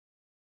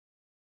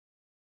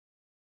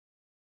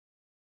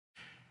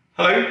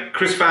Hello,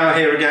 Chris Fower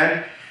here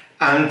again,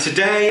 and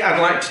today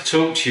I'd like to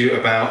talk to you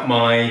about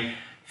my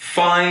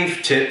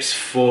 5 tips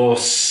for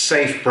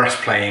safe brass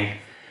playing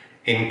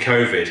in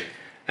COVID.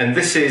 And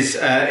this is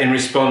in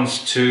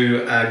response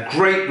to a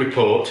great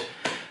report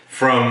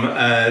from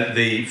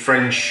the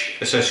French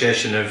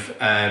Association of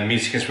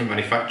Music Instrument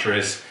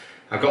Manufacturers.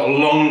 I've got a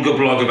longer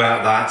blog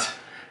about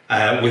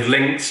that with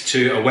links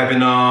to a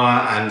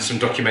webinar and some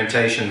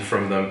documentation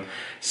from them.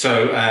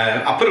 So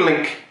I'll put a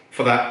link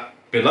for that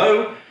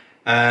below.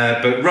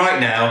 But right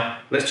now,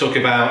 let's talk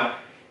about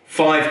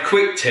 5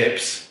 quick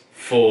tips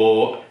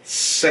for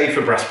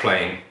safer brass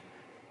playing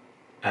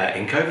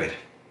in COVID.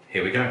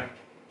 Here we go.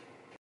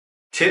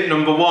 Tip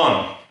number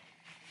 1,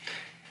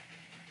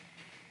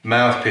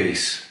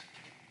 mouthpiece.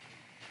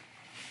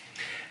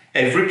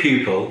 Every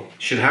pupil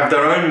should have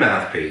their own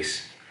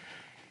mouthpiece.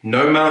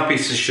 No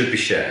mouthpieces should be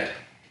shared.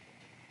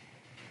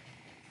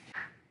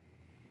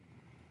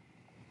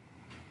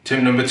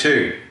 Tip number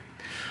 2,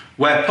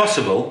 where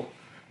possible,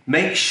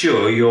 make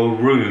sure your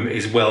room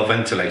is well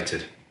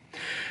ventilated.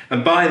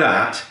 And by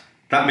that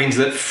means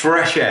that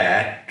fresh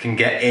air can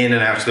get in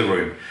and out of the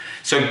room.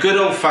 So good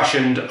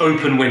old-fashioned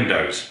open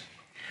windows.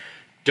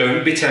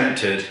 Don't be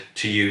tempted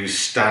to use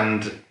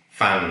stand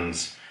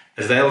fans,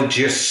 as they'll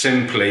just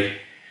simply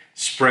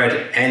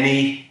spread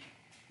any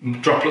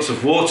droplets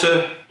of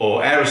water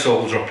or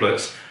aerosol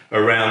droplets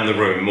around the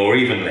room more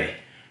evenly.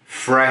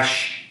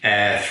 Fresh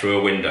air through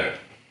a window.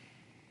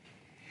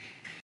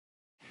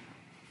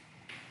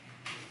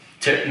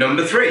 Tip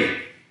number 3,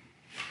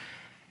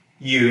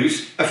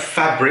 use a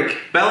fabric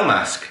bell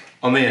mask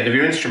on the end of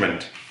your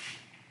instrument.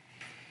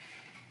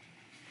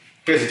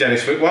 Here's a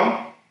Dennis Foot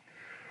one.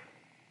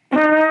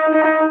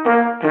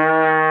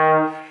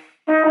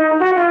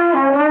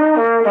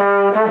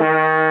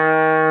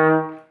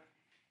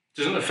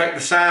 Doesn't affect the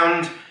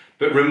sound,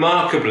 but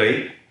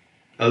remarkably,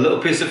 a little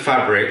piece of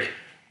fabric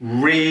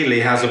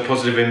really has a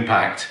positive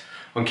impact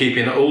on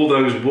keeping all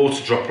those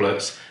water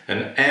droplets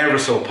and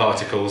aerosol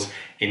particles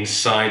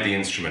inside the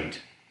instrument.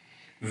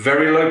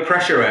 Very low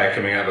pressure air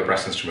coming out of a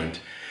brass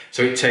instrument,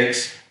 so it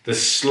takes the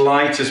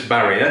slightest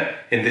barrier,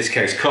 in this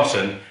case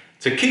cotton,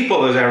 to keep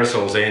all those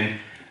aerosols in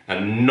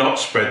and not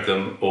spread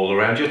them all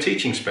around your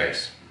teaching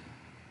space.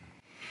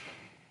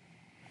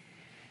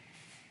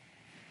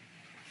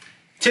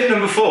 Tip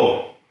number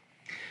 4.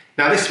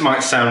 Now this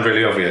might sound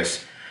really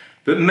obvious,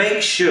 but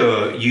make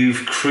sure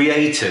you've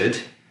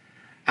created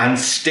and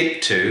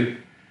stick to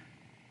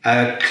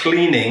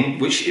cleaning,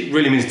 which it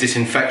really means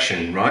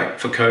disinfection,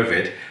 right, for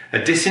COVID, a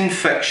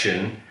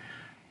disinfection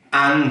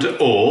and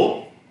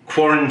or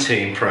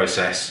quarantine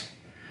process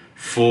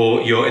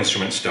for your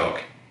instrument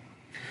stock.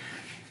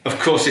 Of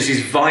course, this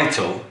is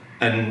vital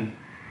and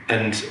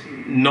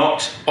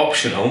not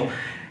optional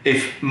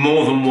if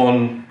more than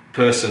one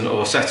person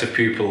or set of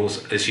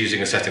pupils is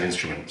using a set of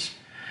instruments.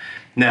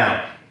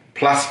 Now,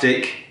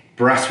 plastic,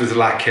 brass with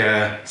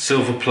lacquer,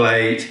 silver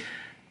plate,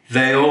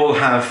 they all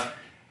have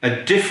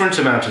a different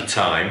amount of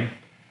time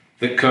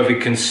that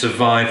COVID can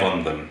survive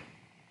on them.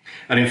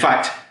 And in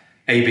fact,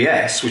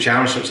 ABS, which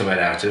our instruments are made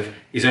out of,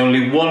 is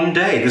only 1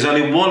 day. There's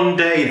only 1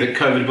 day that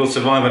COVID will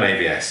survive on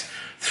ABS,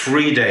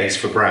 3 days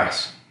for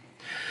brass.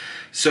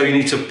 So you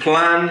need to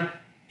plan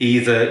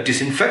either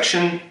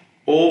disinfection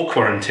or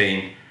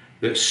quarantine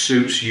that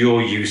suits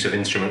your use of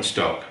instrument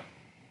stock.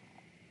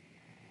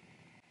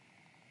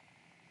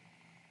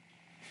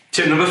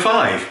 Tip number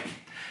 5,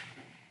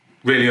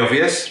 really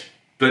obvious,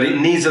 but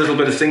it needs a little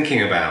bit of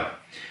thinking about.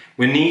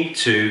 We need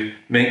to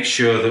make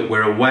sure that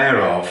we're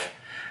aware of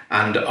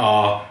and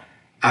are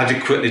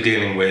adequately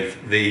dealing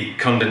with the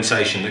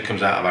condensation that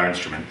comes out of our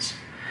instruments.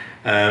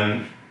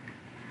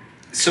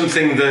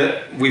 Something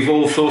that we've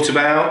all thought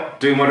about,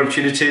 doing what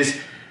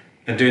opportunities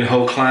and doing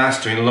whole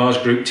class, doing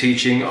large group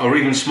teaching or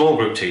even small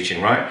group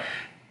teaching, right?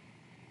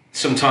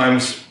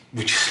 Sometimes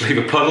we just leave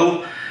a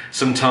puddle.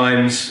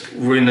 Sometimes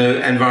we're in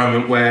an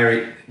environment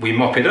where we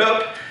mop it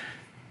up.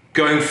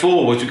 Going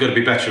forward, we've got to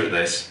be better at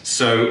this.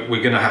 So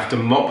we're going to have to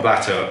mop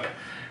that up.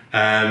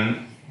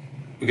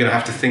 We're going to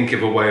have to think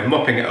of a way of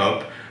mopping it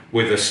up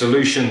with a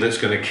solution that's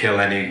going to kill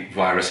any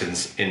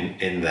viruses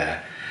in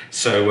there.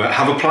 So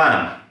have a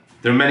plan.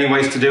 There are many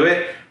ways to do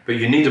it, but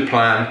you need a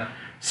plan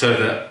so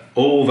that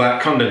all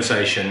that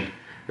condensation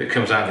that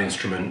comes out of the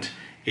instrument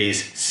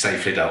is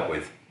safely dealt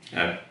with.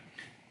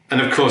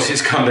 And of course,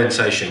 it's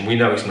condensation. We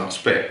know it's not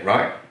spit,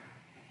 right?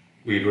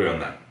 We agree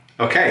on that.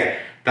 Okay,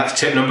 that's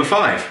tip number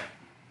 5.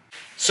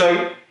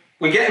 So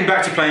we're getting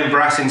back to playing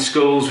brass in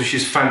schools, which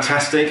is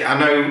fantastic. I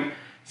know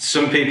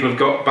some people have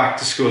got back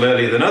to school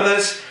earlier than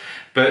others,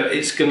 but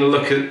it's going to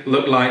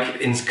look like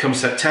come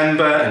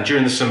September and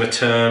during the summer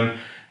term,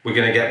 we're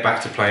going to get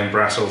back to playing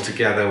brass all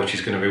together, which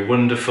is going to be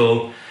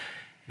wonderful.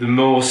 The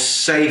more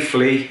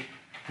safely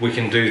we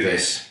can do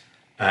this,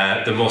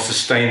 the more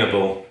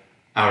sustainable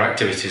our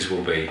activities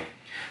will be.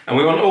 And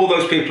we want all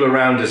those people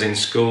around us in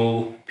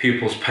school,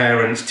 pupils,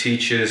 parents,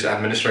 teachers,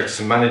 administrators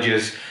and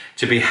managers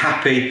to be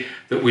happy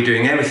that we're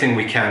doing everything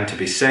we can to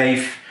be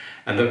safe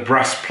and that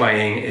brass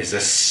playing is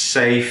a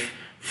safe,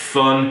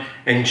 fun,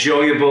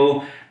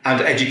 enjoyable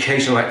and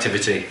educational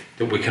activity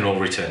that we can all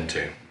return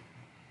to.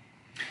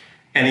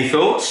 Any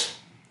thoughts?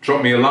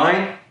 Drop me a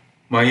line.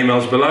 My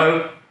email's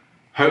below.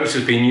 Hope this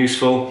has been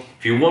useful.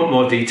 If you want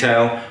more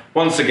detail,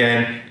 once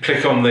again,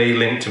 click on the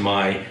link to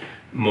my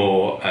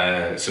more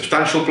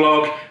substantial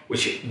blog,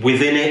 which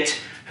within it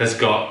has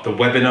got the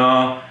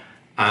webinar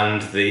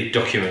and the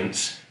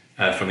documents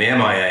from the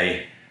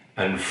MIA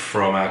and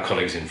from our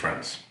colleagues in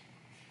France.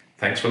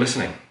 Thanks for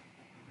listening.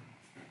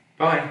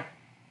 Bye.